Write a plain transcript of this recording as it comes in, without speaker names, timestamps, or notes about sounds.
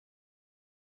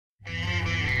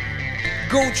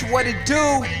Goonsh, what it do?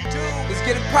 Let's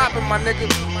get it poppin', my nigga.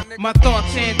 My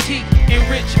thoughts antique,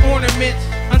 enriched ornaments,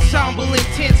 ensemble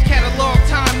intense, catalog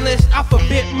timeless,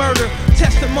 alphabet murder,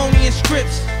 testimony and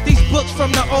scripts. These books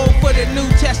from the Old for the New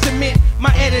Testament.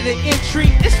 My editor entry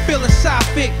is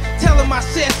philosophic. Tell him I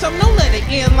said something, don't let it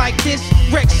end like this.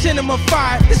 Rex cinema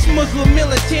fire, this Muslim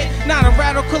militant, not a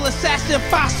radical assassin,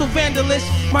 fossil vandalist.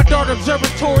 My daughter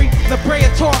observatory, La Brea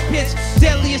tar pits,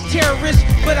 deadliest terrorist,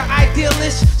 but an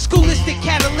idealist. Schoolistic,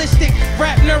 catalytic,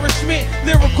 rap nourishment,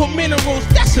 lyrical minerals,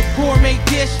 that's a gourmet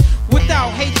dish. Without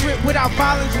hatred, without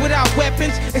violence, without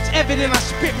weapons, it's evident I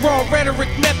spit raw rhetoric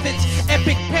methods.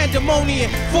 Epic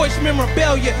pandemonium, voice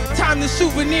memorabilia, time to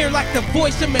souvenir like the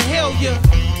voice of Mahalia.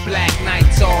 Black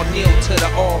Knights all kneel to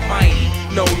the Almighty.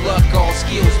 No luck, all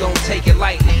skills, don't take it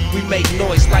lightly. We make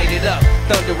noise, light it up,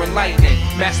 thunder and lightning.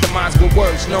 Masterminds with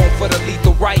words, known for the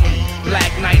lethal writing.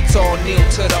 Black Knights all kneel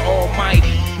to the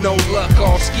Almighty. No luck,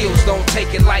 all skills, don't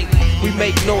take it lightly. We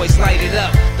make noise, light it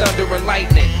up, thunder and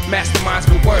lightning.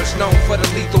 Masterminds with words, known for the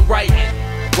lethal writing.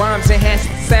 Rhymes enhance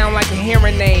the sound like a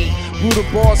hearing aid. Brutal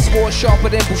bars swore sharper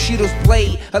than Bushido's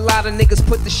blade. A lot of niggas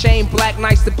put to shame, Black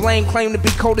Knights to blame. Claim to be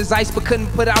cold as ice but couldn't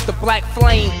put out the black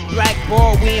flame. Black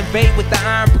ball, we invade with the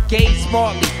Iron Brigade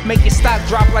smartly. Make your stock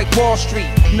drop like Wall Street.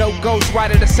 No ghost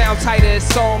rider to sound tighter,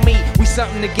 it's all me. We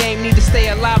something the game need to stay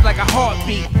alive like a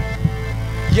heartbeat.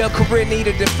 Your career need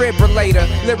a defibrillator,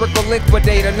 lyrical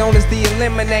liquidator known as the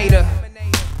Eliminator.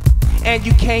 And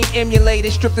you can't emulate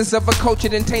it. Stripped us of a culture,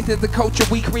 then tainted the culture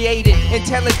we created.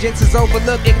 Intelligence is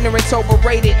overlooked, ignorance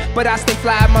overrated. But I stay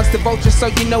fly amongst the vultures, so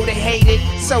you know they hate it.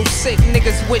 So sick,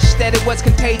 niggas wish that it was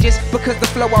contagious, because the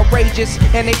flow outrageous,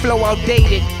 and they flow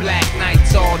outdated. Black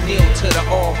Knights all kneel to the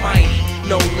Almighty.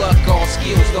 No luck, all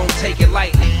skills, don't take it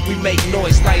lightly. We make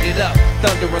noise, light it up,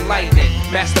 thunder and lightning.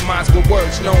 Masterminds with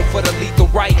words, known for the lethal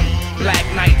writing. Black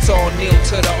Knights all kneel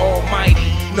to the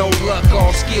Almighty. No luck,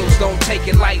 all skills, don't take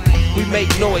it lightly. We make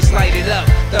noise, light it up,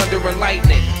 thunder and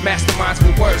lightning. Masterminds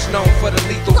with words, known for the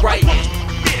lethal writing.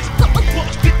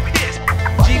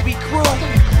 GB crew,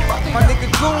 my nigga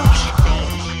Goonsh.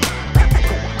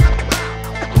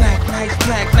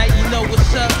 Black Knight, you know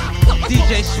what's up.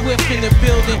 DJ Swift in the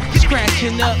building,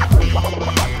 scratching up.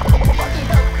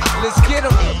 Let's get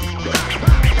him.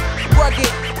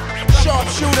 Rugged,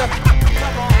 sharpshooter.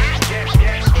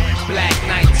 Black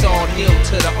Knights all kneel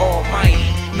to the Almighty.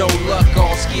 No luck,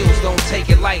 all skills, don't take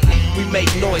it lightly. We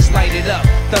make noise, light it up,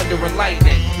 thunder and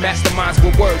lightning. Masterminds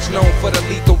with words, known for the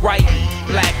lethal writing.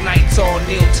 Black Knights all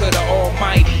kneel to the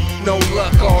Almighty. No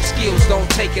luck, all skills, don't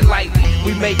take it lightly.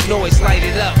 We make noise, light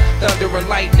it up, thunder and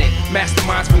lightning.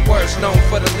 Masterminds with words, known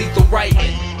for the lethal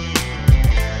writing.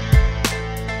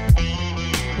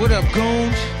 What up,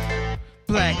 Goonsh?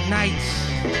 Black Knights.